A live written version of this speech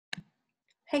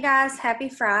Hey guys, happy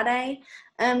Friday.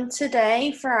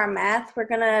 Today for our math, we're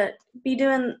going to be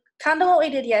doing kind of what we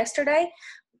did yesterday,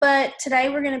 but today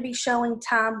we're going to be showing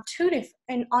time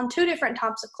on two different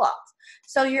types of clocks.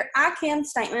 So your I can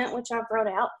statement, which I've wrote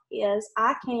out, is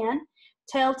I can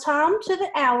tell time to the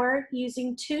hour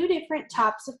using two different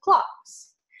types of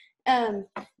clocks.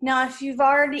 Now, if you've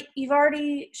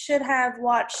already should have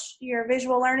watched your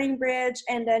visual learning bridge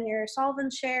and done your solve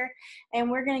and share, and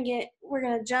we're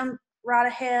gonna jump right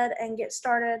ahead and get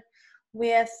started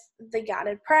with the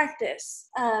guided practice.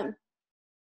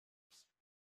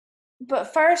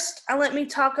 But first, let me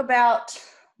talk about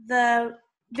the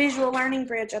visual learning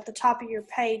bridge at the top of your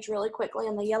page really quickly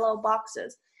in the yellow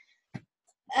boxes.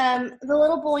 The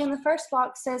little boy in the first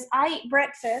box says, I eat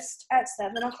breakfast at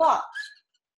 7 o'clock.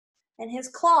 And his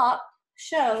clock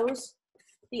shows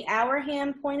the hour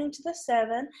hand pointing to the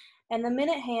 7 and the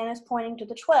minute hand is pointing to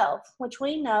the 12, which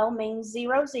we know means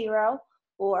 00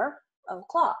 or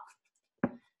o'clock.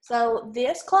 So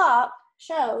this clock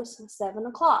shows 7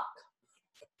 o'clock.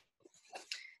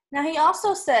 Now he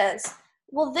also says,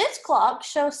 well, this clock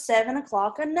shows 7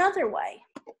 o'clock another way.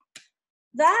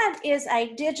 That is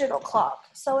a digital clock.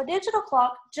 So a digital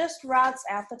clock just writes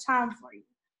out the time for you.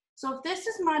 So if this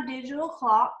is my digital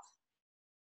clock,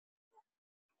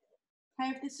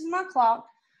 okay, if this is my clock,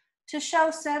 to show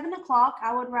 7 o'clock,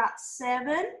 I would write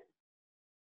 7 ...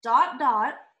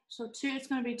 So it's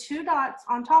going to be two dots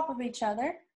on top of each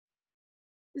other,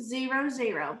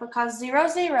 00, because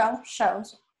 00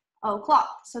 shows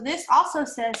o'clock. So this also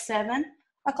says 7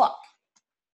 o'clock.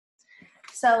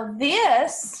 So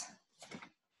this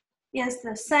is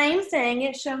the same thing.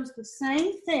 It shows the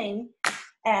same thing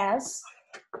as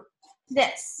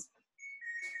this.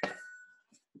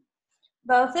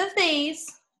 Both of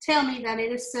these tell me that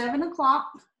it is 7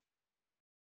 o'clock.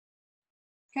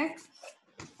 Okay?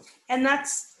 And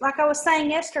that's like I was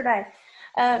saying yesterday.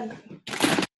 You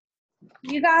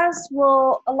guys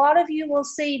a lot of you will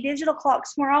see digital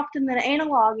clocks more often than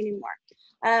analog anymore.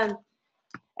 And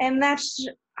that's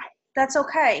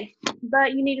okay.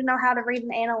 But you need to know how to read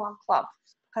an analog clock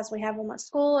because we have them at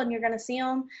school and you're going to see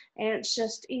them. And it's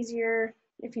just easier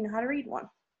if you know how to read one.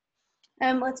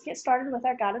 Let's get started with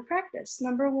our guided practice.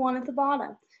 Number 1 at the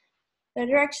bottom. The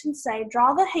directions say,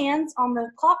 draw the hands on the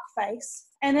clock face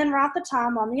and then write the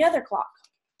time on the other clock.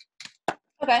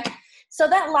 Okay, so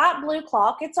that light blue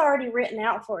clock, it's already written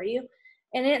out for you.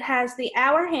 And it has the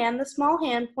hour hand, the small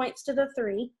hand points to the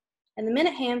 3, and the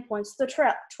minute hand points to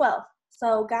the 12.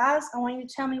 So guys, I want you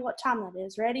to tell me what time that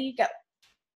is. Ready, go.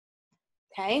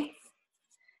 Okay,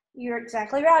 you're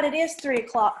exactly right, it is 3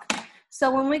 o'clock. So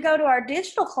when we go to our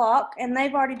digital clock, and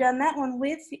they've already done that one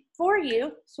for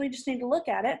you, so we just need to look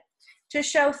at it. To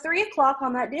show 3 o'clock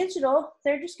on that digital,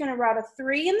 they're just going to write a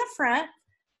 3 in the front.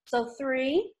 So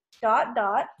 3, ...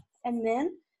 and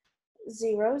then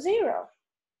 00.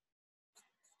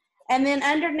 And then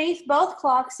underneath both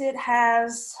clocks, it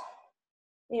has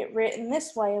it written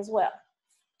this way as well.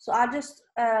 So I just,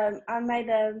 I made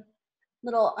a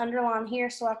little underline here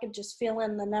so I could just fill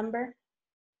in the number.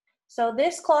 So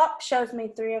this clock shows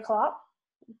me 3 o'clock.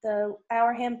 The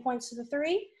hour hand points to the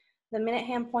 3. The minute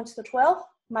hand points to the 12.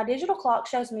 My digital clock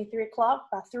shows me 3 o'clock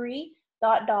by 3 ...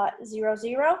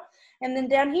 00. And then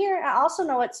down here, I also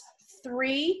know it's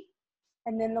 3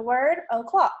 and then the word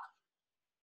o'clock.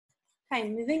 Okay,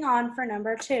 moving on for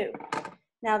number 2.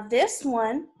 Now this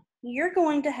one, you're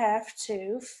going to have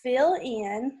to fill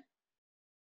in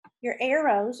your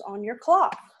arrows on your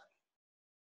clock.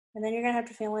 And then you're going to have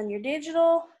to fill in your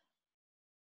digital.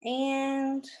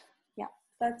 And yeah,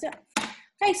 that's it.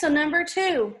 Okay, so number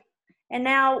 2. And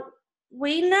now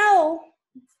we know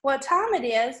what time it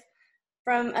is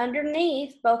from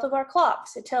underneath both of our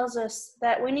clocks. It tells us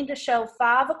that we need to show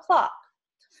 5 o'clock.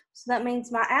 So that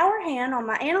means my hour hand on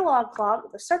my analog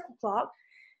clock, the circle clock,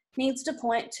 needs to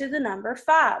point to the number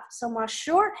 5. So my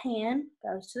shorthand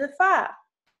goes to the 5.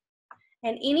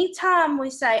 And anytime we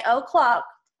say o'clock,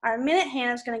 our minute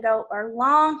hand is going to go, our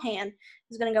long hand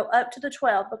is going to go up to the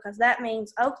 12 because that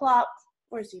means o'clock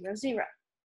or 00.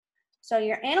 So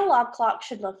your analog clock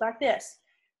should look like this.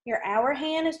 Your hour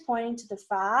hand is pointing to the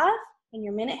 5, and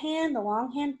your minute hand, the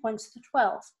long hand, points to the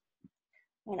 12.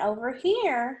 And over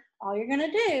here, all you're going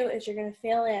to do is you're going to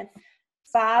fill in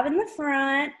 5 in the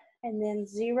front and then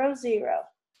 00.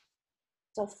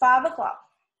 So 5 o'clock,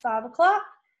 5 o'clock,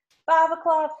 5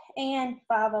 o'clock, and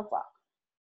 5 o'clock.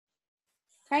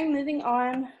 Okay, moving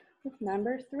on with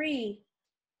number 3.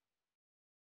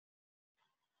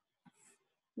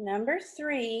 Number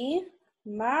 3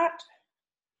 might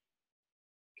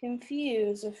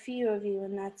confuse a few of you,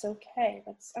 and that's okay.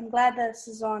 I'm glad this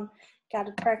is on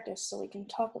guided practice so we can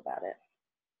talk about it.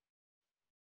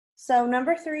 So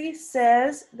number 3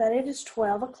 says that it is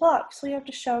 12 o'clock. So you have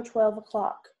to show 12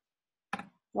 o'clock.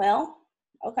 Well,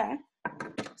 okay.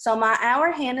 So my hour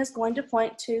hand is going to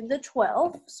point to the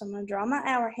 12. So I'm going to draw my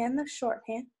hour hand, the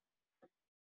shorthand.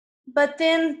 But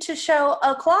then to show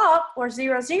o'clock or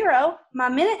 00, my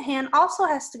minute hand also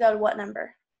has to go to what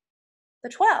number? The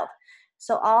 12.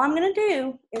 So all I'm going to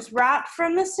do is right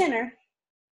from the center.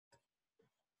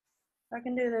 If I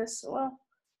can do this, well,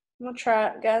 I'm going to try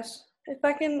it, guys. If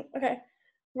I can, okay.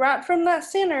 Right from that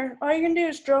center, all you're going to do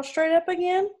is draw straight up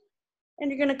again, and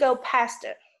you're going to go past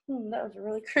it. That was a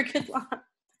really crooked line.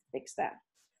 Fix that.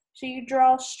 So you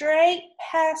draw straight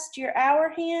past your hour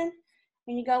hand,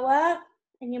 and you go up,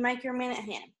 and you make your minute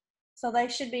hand. So they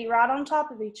should be right on top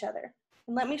of each other.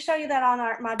 And let me show you that on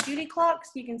my Judy clock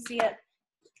so you can see it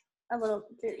a little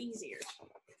bit easier.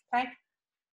 Okay?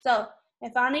 So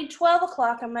if I need 12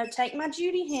 o'clock, I'm going to take my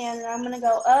Judy hand, and I'm going to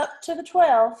go up to the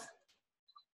 12.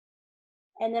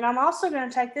 And then I'm also going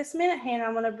to take this minute hand,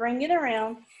 I'm going to bring it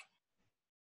around.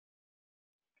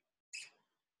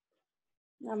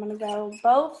 I'm going to go,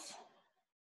 both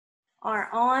are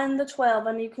on the 12,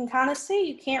 and you can kind of see,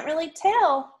 you can't really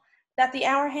tell that the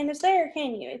hour hand is there,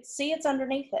 can you? It's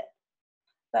underneath it.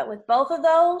 But with both of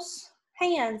those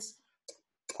hands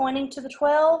pointing to the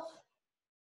 12,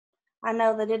 I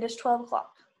know that it is 12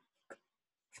 o'clock.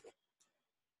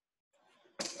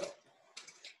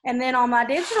 And then on my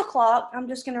digital clock, I'm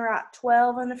just going to write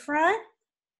 12 in the front,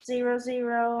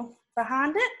 00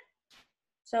 behind it.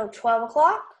 So 12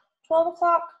 o'clock, 12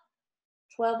 o'clock,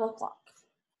 12 o'clock.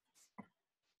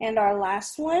 And our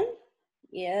last one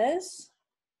is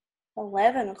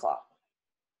 11 o'clock.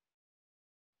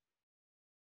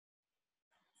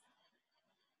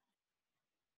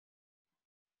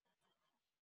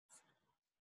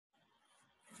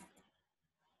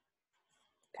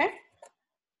 Okay.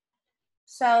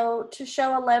 So to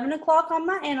show 11 o'clock on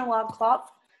my analog clock,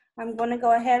 I'm going to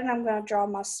go ahead and I'm going to draw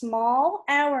my small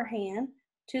hour hand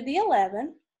to the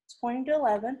 11. It's pointing to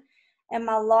 11. And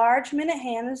my large minute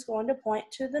hand is going to point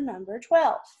to the number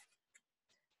 12.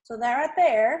 So that right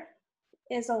there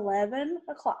is 11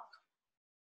 o'clock.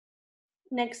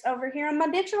 Next, over here on my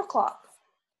digital clock,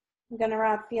 I'm going to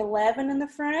write the 11 in the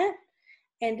front.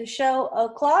 And to show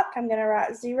o'clock, I'm going to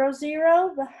write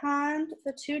 00 behind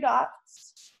the 2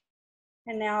 dots.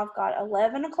 And now I've got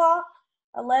 11 o'clock,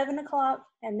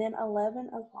 and then 11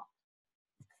 o'clock.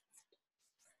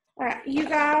 All right, you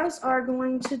guys are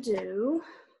going to do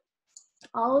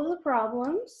all of the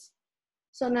problems.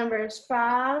 So numbers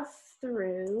 5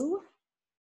 through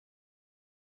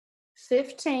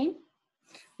 15.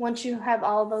 Once you have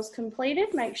all of those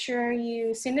completed, make sure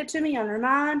you send it to me on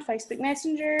Remind, Facebook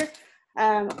Messenger,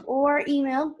 or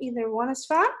email. Either one is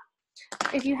fine.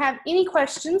 If you have any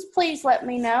questions, please let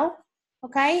me know.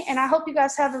 Okay, and I hope you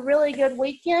guys have a really good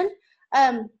weekend.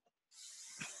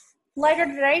 Later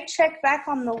today, check back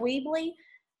on the Weebly,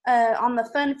 on the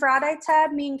Fun Friday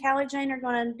tab. Me and Callie Jane are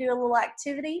going to do a little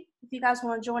activity. If you guys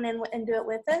want to join in and do it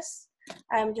with us,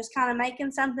 just kind of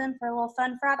making something for a little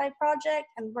Fun Friday project,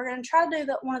 and we're going to try to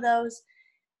do one of those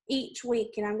each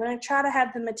week. And I'm going to try to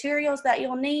have the materials that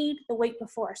you'll need the week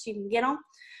before so you can get them.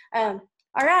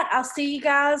 All right, I'll see you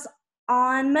guys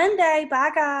on Monday. Bye,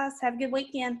 guys. Have a good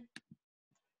weekend.